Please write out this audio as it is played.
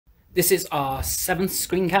This is our 7th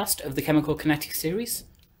screencast of the Chemical Kinetics series.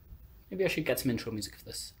 Maybe I should get some intro music for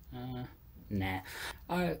this.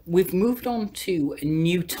 We've moved on to a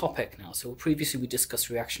new topic now. So previously we discussed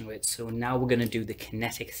reaction rates, so now we're going to do the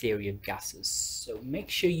kinetic theory of gases. So make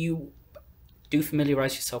sure you do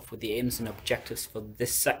familiarize yourself with the aims and objectives for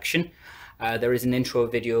this section. There is an intro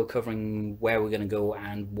video covering where we're going to go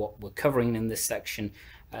and what we're covering in this section.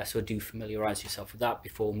 So do familiarize yourself with that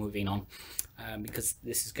before moving on, because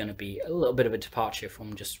this is going to be a little bit of a departure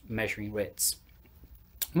from just measuring rates.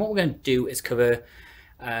 And what we're going to do is cover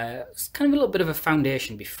kind of a little bit of a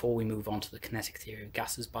foundation before we move on to the kinetic theory of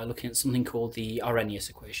gases by looking at something called the Arrhenius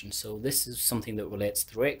equation. So this is something that relates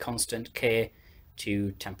the rate constant K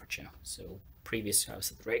to temperature. So previously I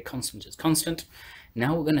said the rate constant is constant.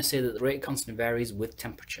 Now we're going to say that the rate constant varies with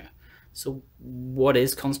temperature. So what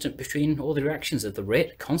is constant between all the reactions? If the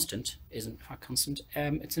rate constant isn't in fact constant,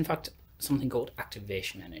 it's in fact something called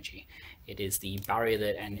activation energy. It is the barrier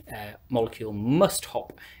that a molecule must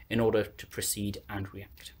hop in order to proceed and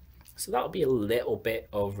react. So that'll be a little bit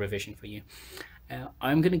of revision for you.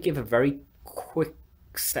 I'm going to give a very quick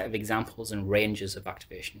set of examples and ranges of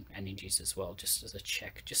activation energies as well, just as a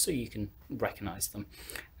check, just so you can recognize them.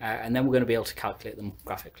 And then we're going to be able to calculate them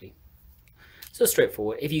graphically. So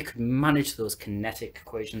straightforward. If you can manage those kinetic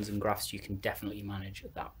equations and graphs, you can definitely manage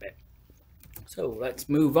that bit. So let's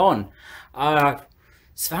move on.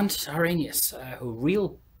 Svante Arrhenius, a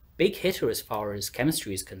real big hitter as far as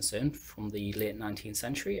chemistry is concerned from the late 19th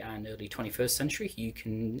century and early 21st century. You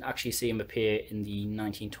can actually see him appear in the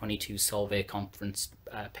 1922 Solvay conference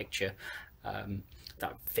picture,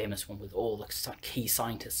 that famous one with all the key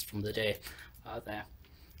scientists from the day there.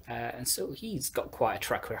 And so he's got quite a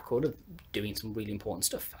track record of doing some really important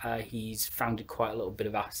stuff. He's founded quite a little bit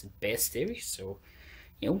of acid-base theory, so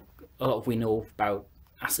a lot of we know about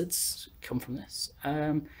acids come from this.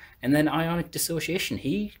 And then ionic dissociation.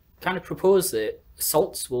 He kind of proposed that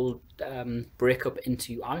salts will break up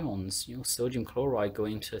into ions, sodium chloride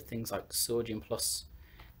going to things like sodium plus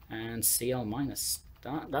and Cl minus.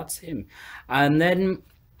 That's him. And then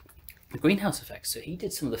the greenhouse effect. So he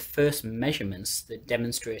did some of the first measurements that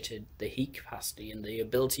demonstrated the heat capacity and the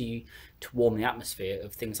ability to warm the atmosphere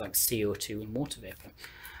of things like CO2 and water vapor.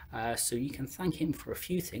 So you can thank him for a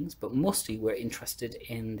few things, but mostly we're interested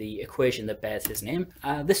in the equation that bears his name,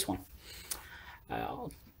 this one.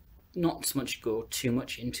 I'll not so much go too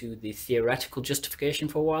much into the theoretical justification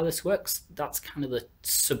for why this works. That's kind of the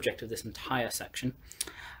subject of this entire section.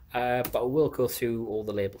 But I will go through all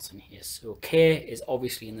the labels in here. So K is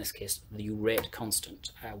obviously in this case the rate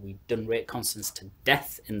constant. We've done rate constants to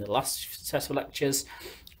death in the last set of lectures.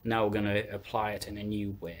 Now we're going to apply it in a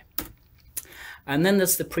new way. And then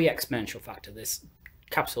there's the pre-exponential factor, this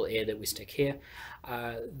capital A that we stick here.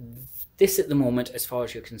 This at the moment, as far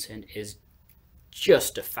as you're concerned, is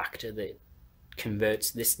just a factor that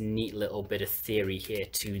converts this neat little bit of theory here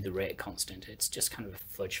to the rate constant. It's just kind of a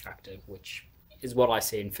fudge factor, which is what I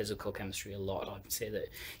say in physical chemistry a lot. I'd say that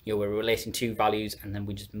we're relating two values and then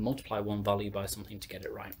we just multiply one value by something to get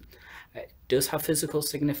it right. It does have physical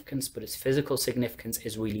significance, but its physical significance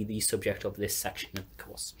is really the subject of this section of the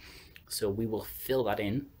course. So we will fill that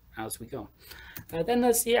in as we go. Then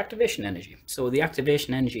there's the activation energy. So the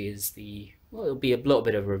activation energy is it'll be a little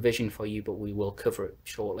bit of a revision for you, but we will cover it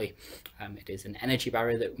shortly. It is an energy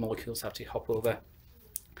barrier that molecules have to hop over.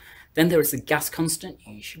 Then there is the gas constant.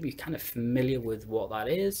 You should be kind of familiar with what that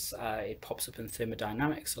is. It pops up in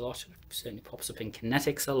thermodynamics a lot. It certainly pops up in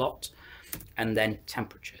kinetics a lot. And then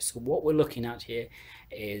temperature. So what we're looking at here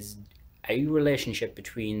is a relationship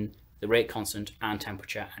between the rate constant and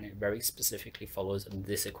temperature, and it very specifically follows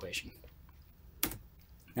this equation.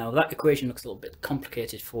 Now that equation looks a little bit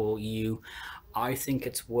complicated for you. I think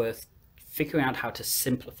it's worth figuring out how to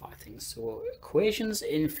simplify things. So equations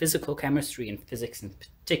in physical chemistry and physics in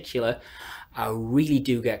particular really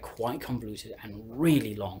do get quite convoluted and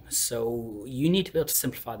really long. So you need to be able to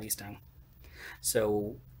simplify these down.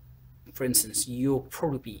 So for instance, you'll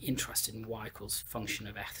probably be interested in y equals function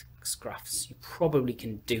of x graphs. You probably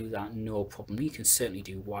can do that, no problem. You can certainly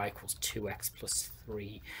do y equals 2x plus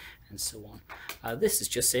 3 and so on. This is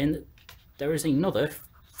just saying that there is another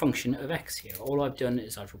function of x here. All I've done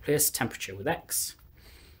is I've replaced temperature with x.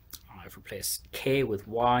 I've replaced k with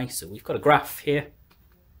y. So we've got a graph here.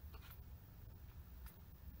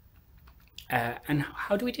 And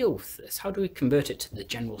how do we deal with this? How do we convert it to the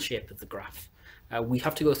general shape of the graph? We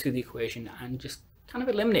have to go through the equation and just kind of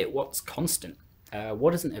eliminate what's constant,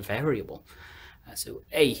 what isn't a variable. So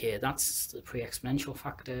A here, that's the pre-exponential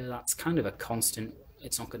factor, that's kind of a constant,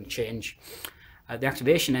 it's not going to change. The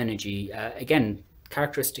activation energy, again,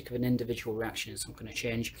 characteristic of an individual reaction is not going to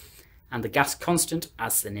change, and the gas constant,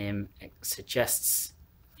 as the name suggests,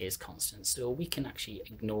 is constant. So we can actually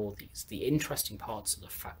ignore these. The interesting parts are the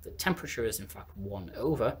fact that temperature is in fact 1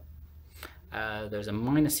 over. There's a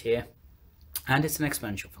minus here, and it's an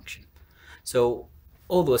exponential function. So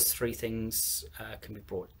all those three things can be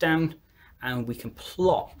brought down, and we can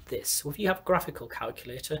plot this. So if you have a graphical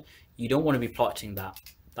calculator, you don't want to be plotting that.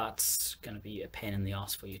 That's going to be a pain in the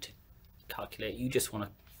arse for you to calculate. You just want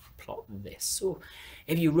to plot this. So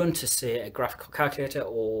if you run to, say, a graphical calculator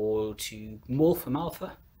or to Wolfram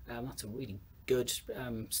Alpha, that's a really good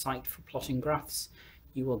site for plotting graphs,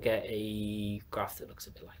 you will get a graph that looks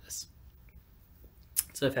a bit like this.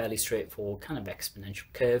 It's a fairly straightforward kind of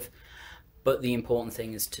exponential curve, but the important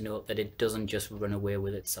thing is to note that it doesn't just run away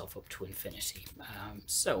with itself up to infinity.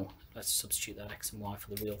 So let's substitute that x and y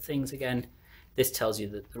for the real things again. This tells you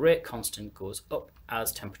that the rate constant goes up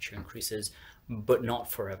as temperature increases, but not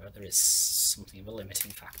forever. There is something of a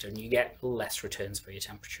limiting factor, and you get less returns for your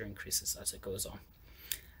temperature increases as it goes on.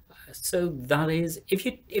 So that is,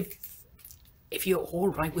 if you're all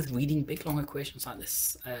right with reading big long equations like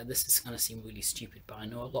this, this is going to seem really stupid, but I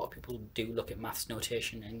know a lot of people do look at maths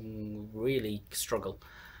notation and really struggle.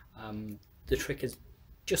 The trick is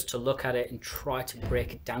just to look at it and try to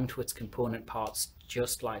break it down to its component parts,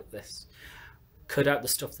 just like this. Cut out the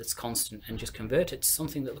stuff that's constant and just convert it to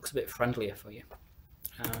something that looks a bit friendlier for you.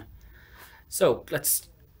 So let's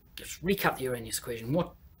just recap the Arrhenius equation.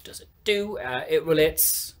 What does it do? It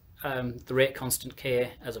relates the rate constant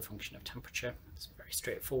K as a function of temperature. It's very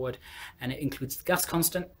straightforward, and it includes the gas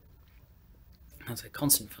constant as a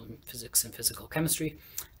constant from physics and physical chemistry.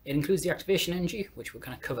 It includes the activation energy, which we're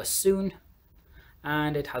going to cover soon,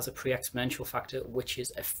 and it has a pre-exponential factor, which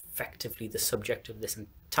is effectively the subject of this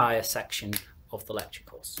entire section of the lecture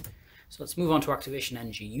course. So let's move on to activation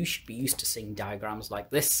energy. You should be used to seeing diagrams like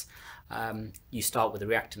this. You start with the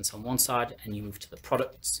reactants on one side and you move to the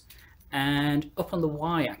products, and up on the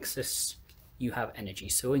y-axis you have energy.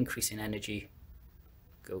 So increasing energy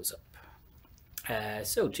goes up.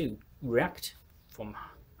 So to react from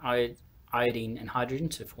iodine and hydrogen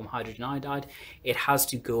to form hydrogen iodide, it has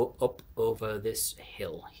to go up over this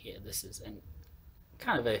hill here. This is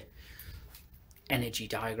kind of a energy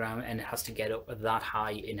diagram, and it has to get up that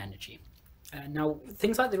high in energy. Now,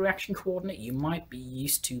 things like the reaction coordinate you might be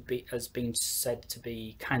used to as being said to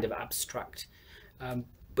be kind of abstract,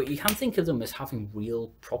 but you can think of them as having real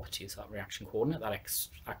properties. That reaction coordinate, that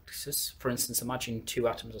x-axis, for instance, imagine two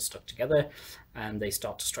atoms are stuck together and they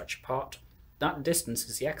start to stretch apart. That distance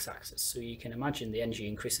is the x-axis, so you can imagine the energy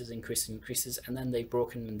increases, and then they've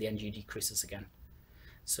broken and the energy decreases again.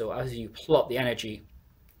 So as you plot the energy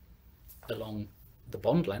along the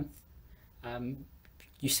bond length,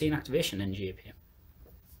 you see an activation energy appear.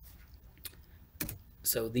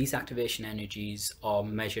 So these activation energies are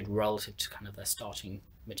measured relative to kind of their starting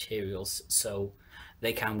materials, so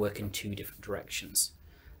they can work in two different directions.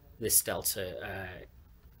 This delta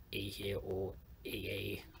E here, or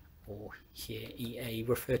EA, or here EA,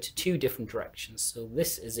 refer to two different directions. So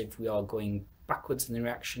this is if we are going backwards in the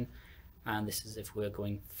reaction, and this is if we're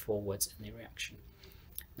going forwards in the reaction.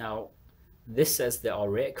 Now, this says that our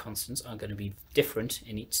rate constants are going to be different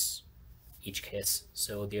in each case.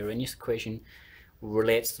 So the Arrhenius equation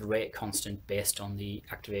relates the rate constant based on the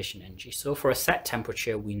activation energy. So for a set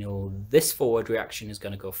temperature, we know this forward reaction is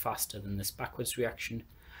going to go faster than this backwards reaction.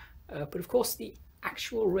 But of course, the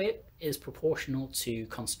actual rate is proportional to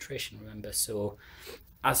concentration, remember. So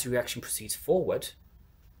as the reaction proceeds forward,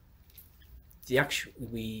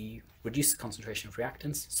 we reduce the concentration of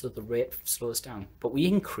reactants, so the rate slows down, but we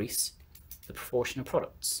increase the proportion of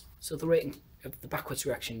products. So the rate of the backwards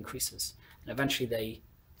reaction increases, and eventually they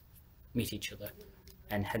meet each other,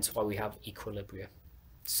 and hence why we have equilibria.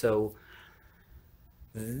 So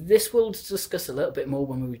this we'll discuss a little bit more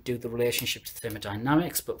when we do the relationship to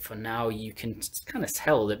thermodynamics, but for now you can kind of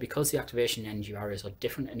tell that because the activation energy areas are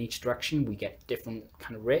different in each direction, we get different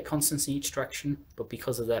kind of rate constants in each direction, but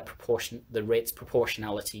because of their proportion, the rate's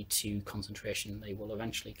proportionality to concentration, they will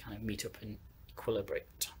eventually kind of meet up and equilibrate.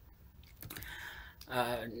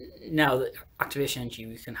 Now, the activation energy,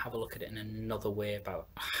 we can have a look at it in another way about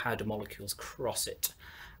how do molecules cross it.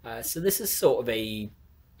 So this is sort of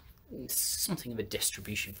something of a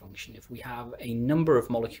distribution function. If we have a number of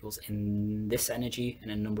molecules in this energy and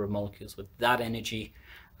a number of molecules with that energy,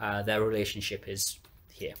 their relationship is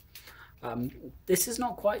here. This is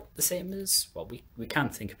not quite the same as, well, we can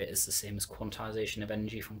think of it as the same as quantization of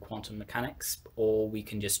energy from quantum mechanics, or we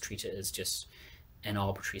can just treat it as just an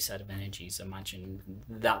arbitrary set of energies. Imagine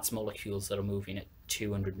that's molecules that are moving at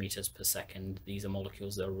 200 meters per second. These are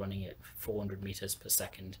molecules that are running at 400 meters per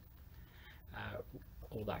second,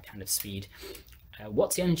 all that kind of speed.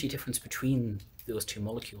 What's the energy difference between those two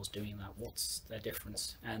molecules doing that? What's their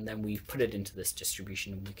difference? And then we put it into this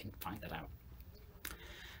distribution and we can find that out.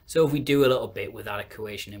 So if we do a little bit with that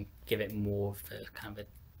equation and give it more of a kind of a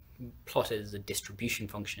plot it as a distribution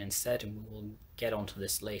function instead, and we will get onto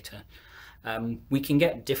this later, we can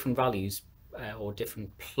get different values or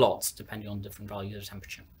different plots depending on different values of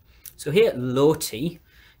temperature. So here at low T,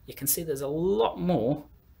 you can see there's a lot more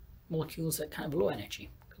molecules at kind of low energy,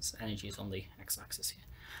 because energy is on the x-axis here.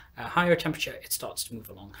 Higher temperature, it starts to move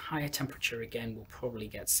along. Higher temperature, again, we'll probably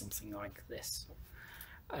get something like this.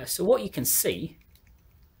 So what you can see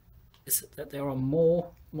is that there are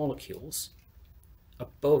more molecules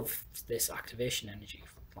above this activation energy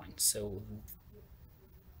line. So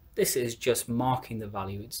this is just marking the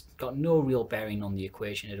value. It's got no real bearing on the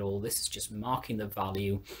equation at all. This is just marking the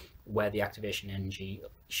value where the activation energy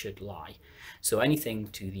should lie. So anything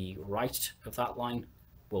to the right of that line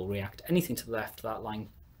will react. Anything to the left of that line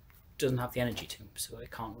doesn't have the energy to, so it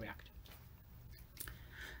can't react.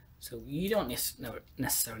 So you don't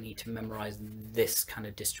necessarily need to memorize this kind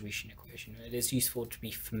of distribution equation. It is useful to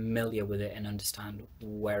be familiar with it and understand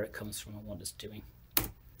where it comes from and what it's doing.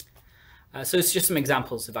 So it's just some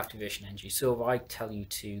examples of activation energy. So if I tell you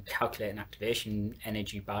to calculate an activation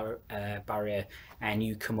energy barrier and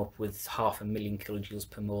you come up with 500,000 kilojoules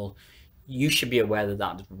per mole, you should be aware that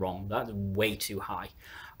that's wrong. That's way too high.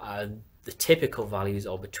 The typical values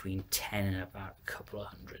are between 10 and about a couple of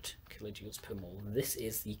hundred kilojoules per mole. This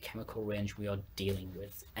is the chemical range we are dealing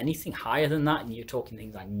with. Anything higher than that, and you're talking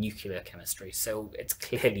things like nuclear chemistry, so it's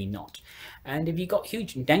clearly not. And if you've got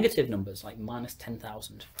huge negative numbers like minus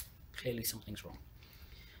 10,000, clearly something's wrong.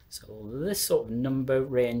 So this sort of number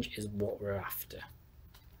range is what we're after.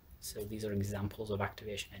 So these are examples of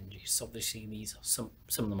activation energies. So obviously these are some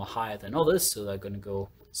of them are higher than others, so they're going to go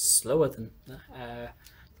slower than the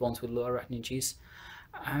ones with lower energies,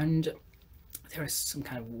 and there is some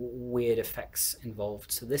kind of weird effects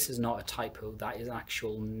involved. So this is not a typo, that is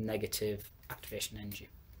actual negative activation energy.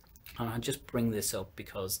 And I just bring this up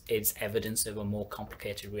because it's evidence of a more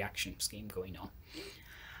complicated reaction scheme going on,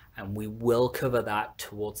 and we will cover that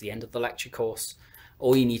towards the end of the lecture course.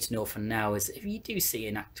 All you need to know for now is if you do see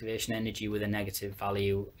an activation energy with a negative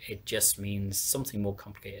value, it just means something more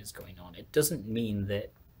complicated is going on. It doesn't mean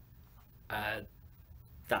that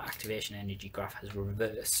that activation energy graph has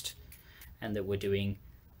reversed and that we're doing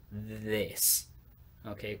this.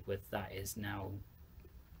 Okay, with that is now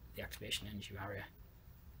the activation energy barrier,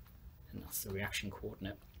 and that's the reaction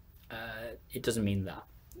coordinate. It doesn't mean that.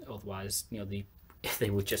 Otherwise, if they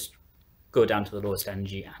would just go down to the lowest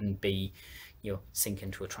energy and be, sink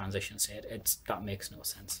into a transition state, that makes no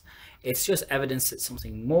sense. It's just evidence that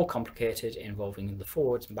something more complicated involving the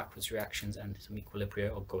forwards and backwards reactions and some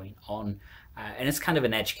equilibria are going on, and it's kind of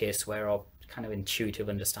an edge case where our kind of intuitive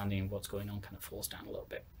understanding of what's going on kind of falls down a little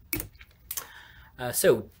bit.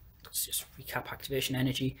 So let's just recap activation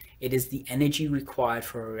energy. It is the energy required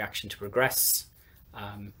for a reaction to progress,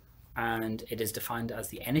 and it is defined as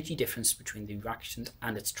the energy difference between the reaction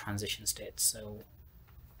and its transition state. So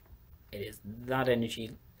it is that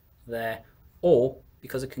energy there, or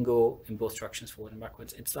because it can go in both directions, forward and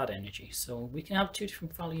backwards, it's that energy. So we can have two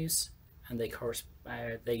different values, and they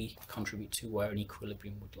contribute to where an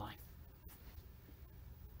equilibrium would lie.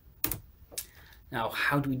 Now,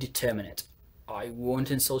 how do we determine it? I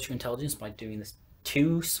won't insult your intelligence by doing this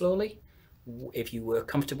too slowly. If you were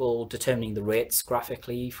comfortable determining the rates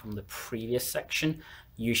graphically from the previous section,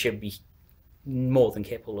 you should be more than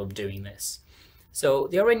capable of doing this. So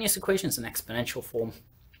the Arrhenius equation is an exponential form.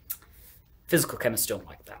 Physical chemists don't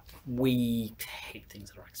like that. We hate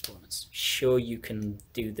things that are exponents. Sure, you can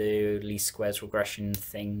do the least squares regression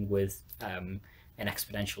thing with an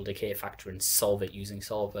exponential decay factor and solve it using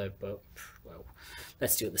solver, but well,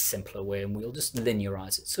 let's do it the simpler way, and we'll just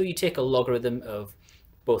linearize it. So you take a logarithm of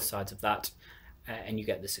both sides of that, and you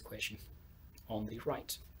get this equation on the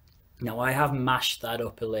right. Now, I have mashed that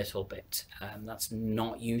up a little bit. That's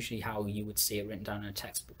not usually how you would see it written down in a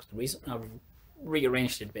textbook. The reason I've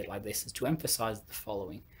rearranged it a bit like this is to emphasize the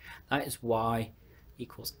following. That is y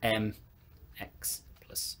equals mx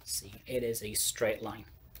plus c. It is a straight line.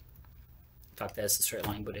 In fact, there's the straight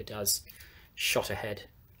line, but it does shot ahead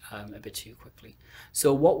a bit too quickly.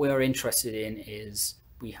 So what we are interested in is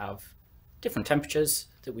we have different temperatures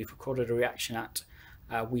that we've recorded a reaction at.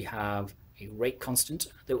 We have a rate constant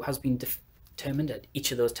that has been determined at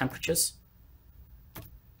each of those temperatures.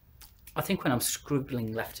 I think when I'm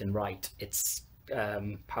scribbling left and right, it's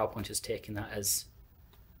PowerPoint is taking that as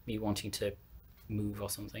me wanting to move or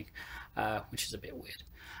something, which is a bit weird.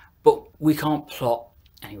 But we can't plot,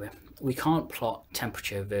 anyway, we can't plot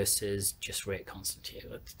temperature versus just rate constant here.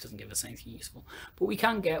 It doesn't give us anything useful. But we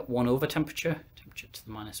can get 1 over temperature, temperature to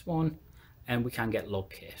the -1, and we can get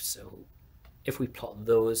log K. So if we plot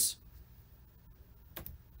those,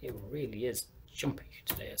 it really is jumpy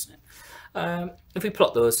today, isn't it? If we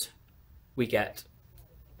plot those, we get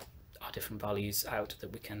our different values out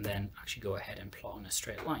that we can then actually go ahead and plot on a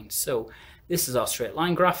straight line. So this is our straight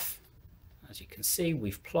line graph. As you can see,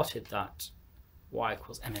 we've plotted that y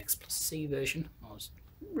equals mx plus c version. I'll just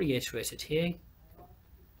reiterate it here.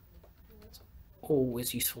 It's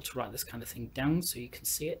always useful to write this kind of thing down so you can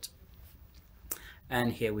see it.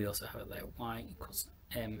 And here we also have it there, y equals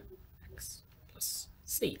mx plus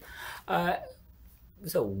c.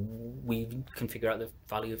 So we can figure out the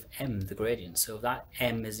value of m, the gradient. So that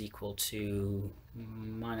m is equal to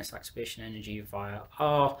minus activation energy via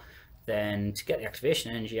r. Then to get the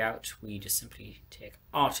activation energy out, we just simply take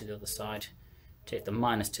r to the other side, take the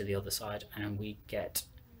minus to the other side, and we get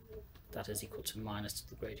that is equal to minus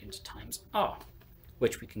the gradient times r,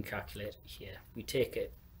 which we can calculate here. We take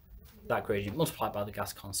it, that gradient multiplied by the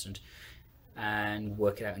gas constant, and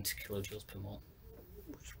work it out into kilojoules per mole.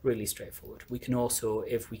 It's really straightforward. We can also,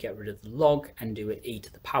 if we get rid of the log and do it e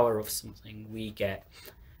to the power of something, we get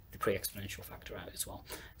the pre-exponential factor out as well.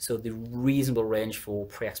 So the reasonable range for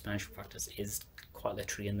pre-exponential factors is quite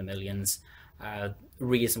literally in the millions.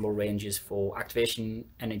 Reasonable ranges for activation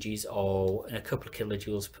energies are a couple of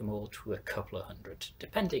kilojoules per mole to a couple of hundred,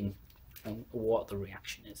 depending on what the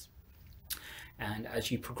reaction is. And as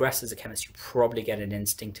you progress as a chemist, you probably get an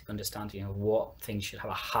instinctive understanding of what things should have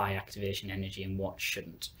a high activation energy and what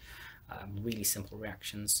shouldn't. Really simple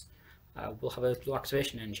reactions will have a low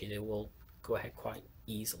activation energy. They will go ahead quite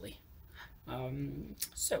easily.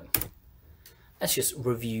 So let's just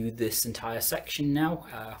review this entire section now.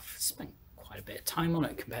 I've spent quite a bit of time on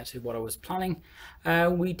it compared to what I was planning.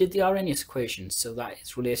 We did the Arrhenius equation, so that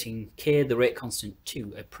is relating K, the rate constant,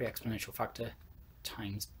 to a pre-exponential factor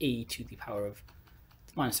times e to the power of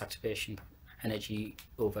the minus activation energy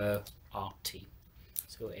over RT.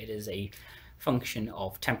 So it is a function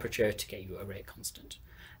of temperature to get you a rate constant.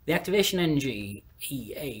 The activation energy,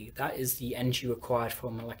 EA, that is the energy required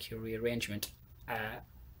for molecular rearrangement,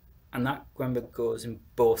 and that, remember, goes in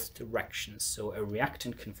both directions. So a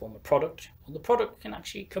reactant can form a product, or the product can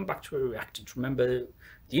actually come back to a reactant. Remember,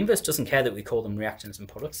 the universe doesn't care that we call them reactants and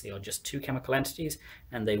products. They are just two chemical entities,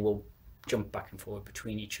 and they will jump back and forward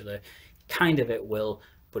between each other, kind of at will,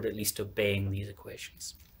 but at least obeying these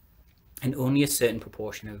equations. And only a certain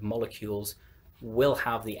proportion of molecules will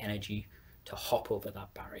have the energy to hop over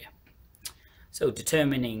that barrier. So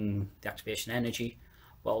determining the activation energy,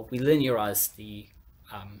 well, we linearize the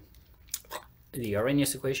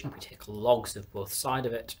Arrhenius equation. We take logs of both sides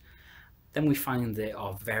of it. Then we find that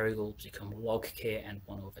our variables become log k and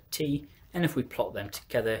 1 over t, and if we plot them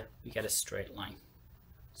together, we get a straight line.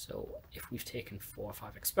 So if we've taken 4 or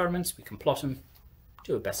 5 experiments, we can plot them,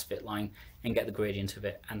 do a best fit line, and get the gradient of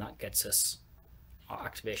it, and that gets us our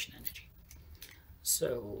activation energy.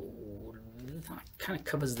 So that kind of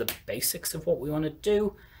covers the basics of what we want to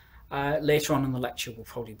do. Later on in the lecture, we'll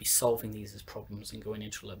probably be solving these as problems and going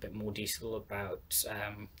into a little bit more detail about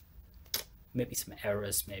maybe some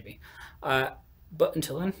errors, maybe. But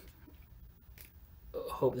until then,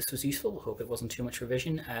 hope this was useful. Hope it wasn't too much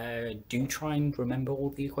revision. Do try and remember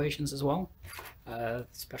all the equations as well,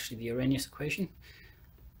 especially the Arrhenius equation.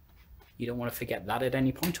 You don't want to forget that at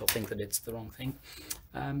any point or think that it's the wrong thing.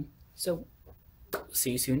 So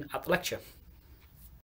see you soon at the lecture.